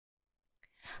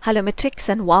Hello Matrix,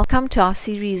 and welcome to our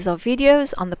series of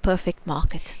videos on the perfect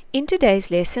market. In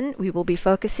today's lesson, we will be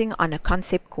focusing on a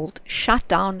concept called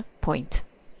shutdown point.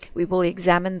 We will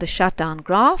examine the shutdown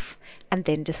graph and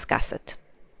then discuss it.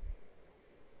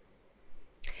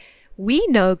 We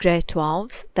know, grade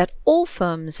 12s, that all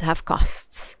firms have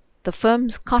costs. The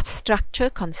firm's cost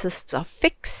structure consists of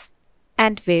fixed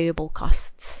and variable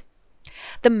costs.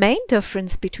 The main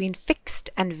difference between fixed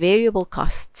and variable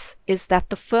costs is that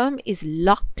the firm is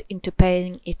locked into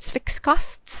paying its fixed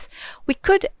costs. We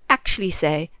could actually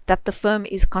say that the firm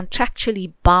is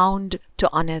contractually bound to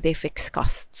honor their fixed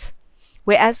costs,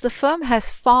 whereas the firm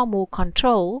has far more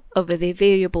control over their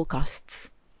variable costs.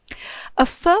 A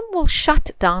firm will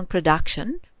shut down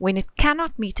production when it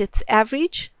cannot meet its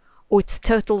average or its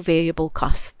total variable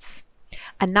costs.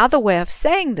 Another way of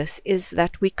saying this is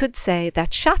that we could say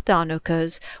that shutdown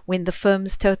occurs when the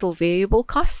firm's total variable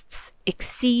costs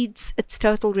exceeds its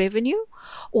total revenue,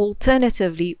 or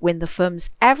alternatively when the firm's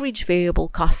average variable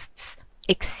costs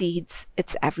exceeds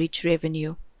its average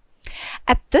revenue.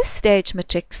 At this stage,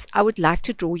 Matrix, I would like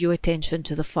to draw your attention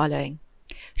to the following.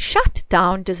 Shut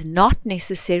down does not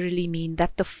necessarily mean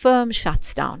that the firm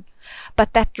shuts down,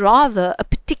 but that rather a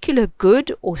particular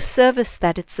good or service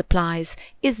that it supplies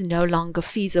is no longer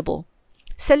feasible.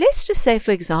 So let's just say,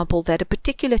 for example, that a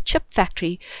particular chip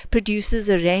factory produces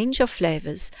a range of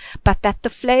flavors, but that the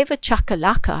flavor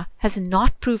Chakalaka has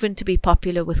not proven to be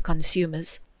popular with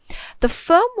consumers. The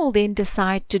firm will then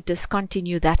decide to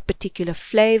discontinue that particular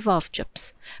flavor of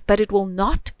chips, but it will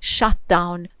not shut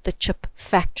down the chip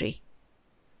factory.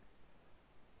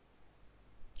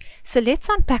 So let's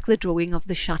unpack the drawing of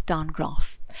the shutdown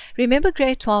graph. Remember,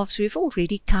 grade 12s, we've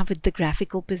already covered the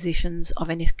graphical positions of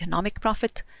an economic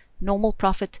profit, normal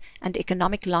profit, and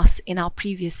economic loss in our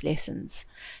previous lessons.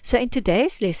 So in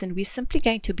today's lesson, we're simply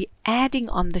going to be adding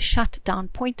on the shutdown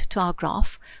point to our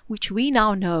graph, which we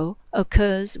now know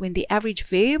occurs when the average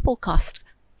variable cost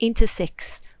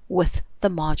intersects with the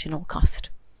marginal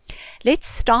cost. Let's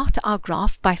start our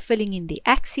graph by filling in the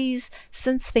axes,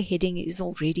 since the heading is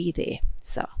already there.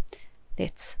 So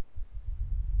let's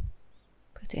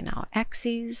put in our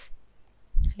axes.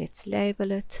 Let's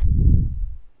label it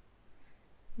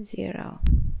 0,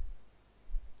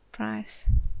 price,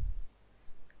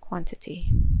 quantity.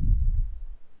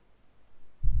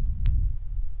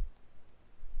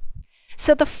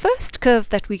 So the first curve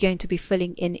that we're going to be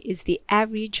filling in is the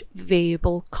average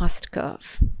variable cost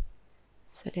curve.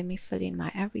 So let me fill in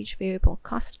my average variable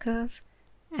cost curve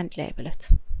and label it.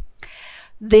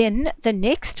 Then the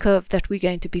next curve that we're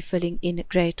going to be filling in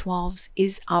grade 12s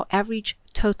is our average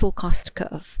total cost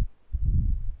curve.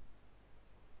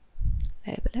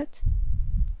 Label it.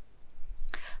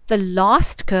 The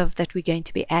last curve that we're going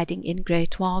to be adding in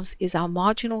grade 12s is our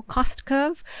marginal cost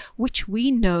curve, which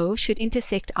we know should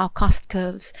intersect our cost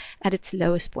curves at its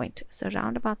lowest point. So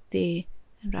round about there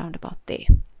and round about there.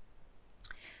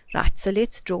 Right, so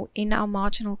let's draw in our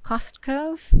marginal cost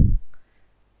curve,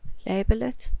 label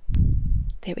it.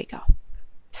 There we go.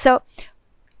 So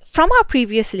from our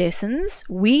previous lessons,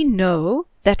 we know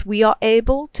that we are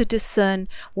able to discern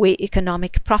where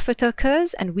economic profit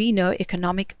occurs, and we know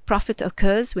economic profit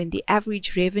occurs when the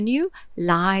average revenue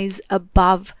lies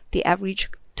above the average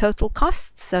total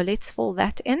costs. So let's fill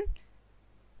that in.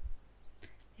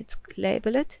 Let's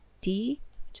label it D,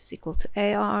 which is equal to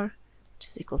AR, which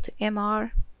is equal to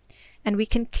MR. And we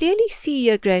can clearly see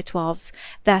here, grade 12s,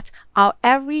 that our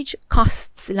average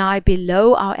costs lie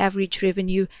below our average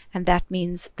revenue, and that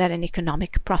means that an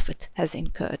economic profit has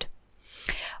incurred.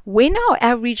 When our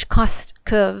average cost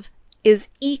curve is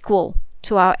equal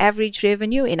to our average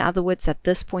revenue, in other words, at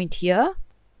this point here,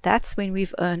 that's when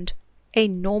we've earned a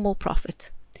normal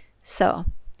profit. So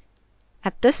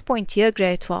at this point here,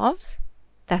 grade 12s,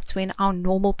 that's when our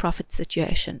normal profit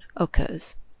situation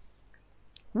occurs.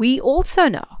 We also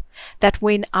know that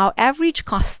when our average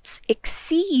costs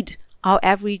exceed our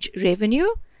average revenue,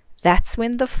 that's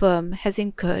when the firm has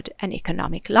incurred an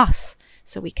economic loss.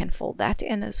 So we can fold that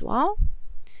in as well.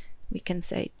 We can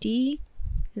say D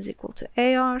is equal to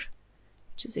AR,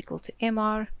 which is equal to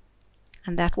MR,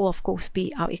 and that will of course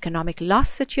be our economic loss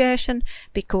situation,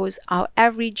 because our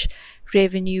average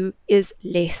revenue is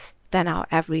less than our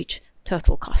average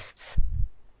total costs.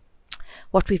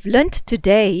 What we've learned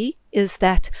today is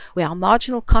that where our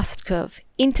marginal cost curve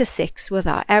intersects with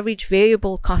our average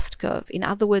variable cost curve, in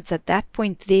other words, at that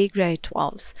point there, grade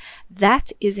 12s,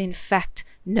 that is in fact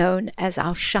known as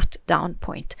our shutdown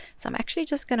point. So I'm actually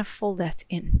just going to fill that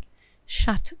in.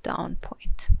 Shutdown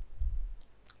point.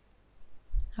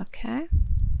 Okay.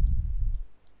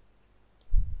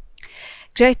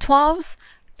 Grade 12s,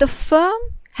 the firm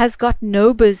has got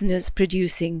no business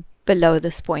producing below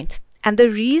this point. And the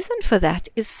reason for that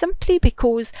is simply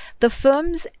because the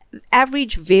firm's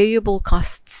average variable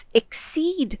costs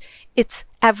exceed its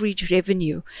average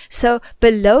revenue. So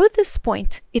below this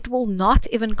point, it will not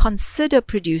even consider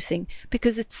producing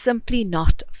because it's simply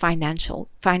not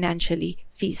financially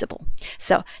feasible.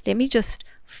 So let me just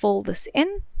fold this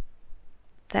in.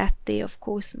 That there, of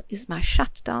course, is my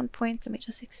shutdown point. Let me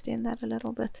just extend that a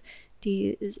little bit.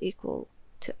 D is equal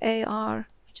to AR,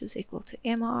 which is equal to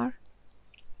MR.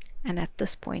 And at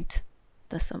this point,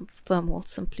 the firm will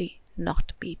simply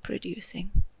not be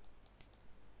producing.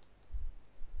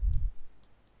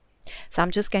 So I'm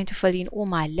just going to fill in all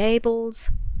my labels.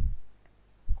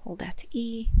 Call that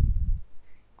E,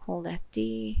 call that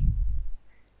D,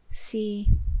 C,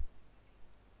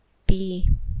 B,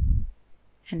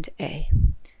 and A.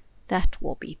 That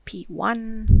will be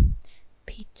P1,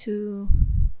 P2,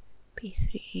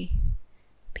 P3,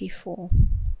 P4,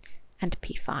 and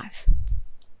P5.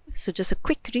 So just a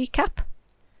quick recap: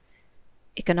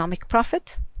 economic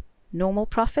profit, normal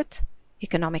profit,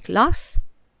 economic loss,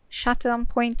 shutdown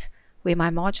point, where my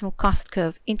marginal cost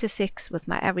curve intersects with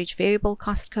my average variable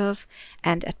cost curve,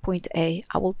 and at point A,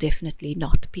 I will definitely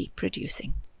not be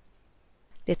producing.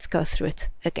 Let's go through it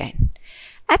again.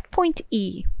 At point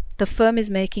E, the firm is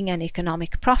making an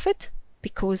economic profit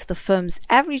because the firm's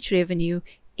average revenue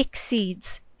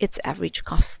exceeds its average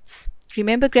costs.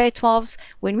 Remember, grade 12s,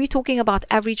 when we're talking about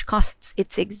average costs,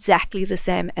 it's exactly the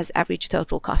same as average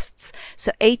total costs.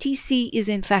 So ATC is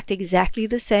in fact exactly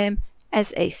the same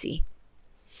as AC.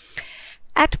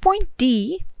 At point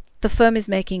D, the firm is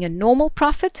making a normal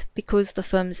profit because the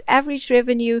firm's average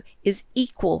revenue is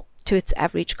equal to its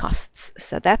average costs.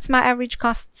 So that's my average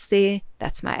costs there,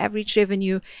 that's my average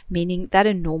revenue, meaning that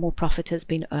a normal profit has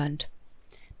been earned.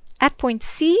 At point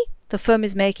C, the firm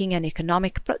is making an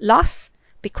economic loss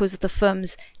because the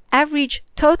firm's average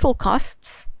total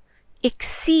costs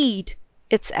exceed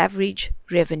its average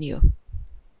revenue.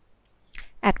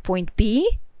 At point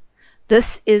B,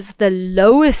 this is the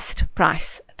lowest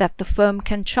price that the firm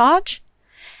can charge,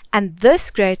 and this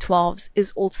grade 12s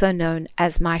is also known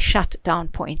as my shutdown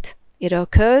point. It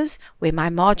occurs where my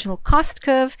marginal cost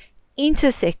curve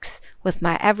intersects with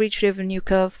my average revenue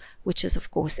curve, which is of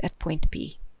course at point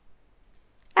B.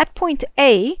 At point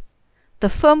A, the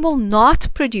firm will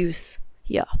not produce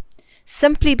here,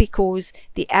 simply because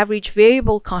the average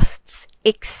variable costs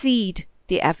exceed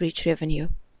the average revenue.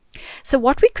 So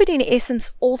what we could in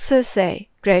essence also say,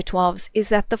 grade 12s, is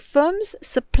that the firm's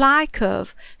supply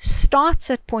curve starts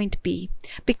at point B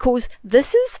because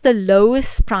this is the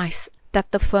lowest price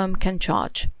that the firm can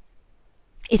charge.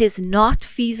 It is not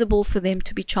feasible for them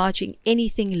to be charging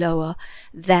anything lower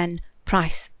than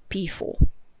price P4.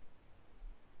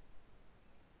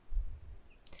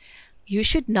 You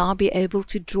should now be able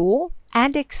to draw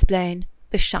and explain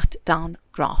the shutdown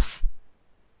graph.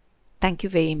 Thank you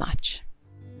very much.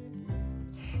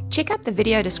 Check out the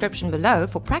video description below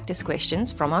for practice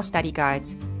questions from our study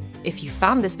guides. If you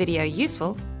found this video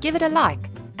useful, give it a like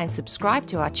and subscribe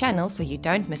to our channel so you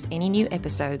don't miss any new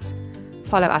episodes.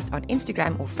 Follow us on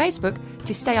Instagram or Facebook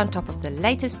to stay on top of the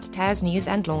latest TAS news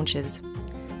and launches.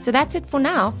 So that's it for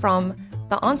now from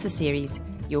the Answer Series,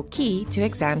 your key to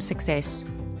exam success.